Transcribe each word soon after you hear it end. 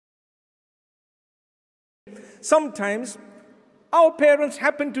Sometimes our parents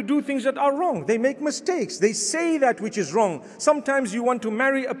happen to do things that are wrong. They make mistakes. They say that which is wrong. Sometimes you want to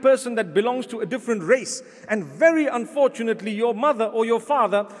marry a person that belongs to a different race. And very unfortunately, your mother or your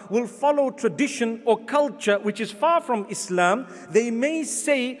father will follow tradition or culture which is far from Islam. They may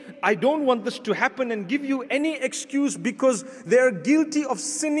say, I don't want this to happen, and give you any excuse because they are guilty of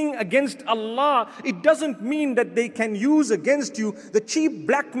sinning against Allah. It doesn't mean that they can use against you the cheap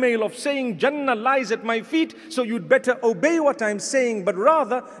blackmail of saying Jannah lies at my feet, so you'd better obey what I'm saying, but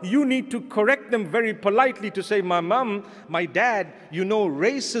rather you need to correct them very politely to say, my mom, my dad, you know,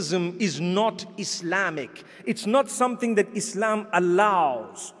 racism is not Islamic. It's not something that Islam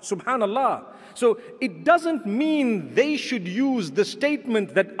allows. Subhanallah. So it doesn't mean they should use the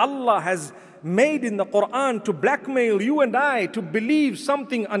statement that Allah has made in the Quran to blackmail you and I to believe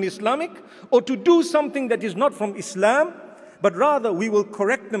something un-Islamic or to do something that is not from Islam, but rather we will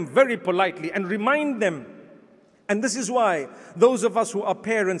correct them very politely and remind them. And this is why those of us who are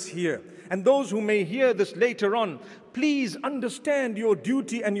parents here and those who may hear this later on, please understand your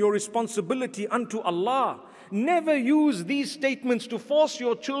duty and your responsibility unto Allah. Never use these statements to force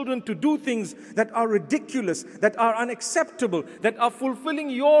your children to do things that are ridiculous, that are unacceptable, that are fulfilling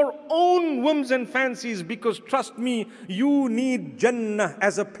your own whims and fancies, because trust me, you need Jannah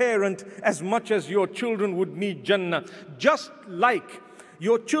as a parent as much as your children would need Jannah. Just like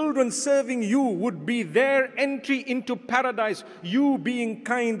your children serving you would be their entry into paradise, you being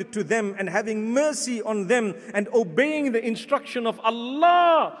kind to them and having mercy on them and obeying the instruction of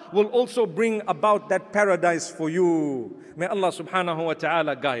Allah will also bring about that paradise for you. May Allah subhanahu wa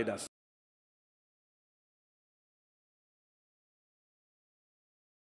ta'ala guide us.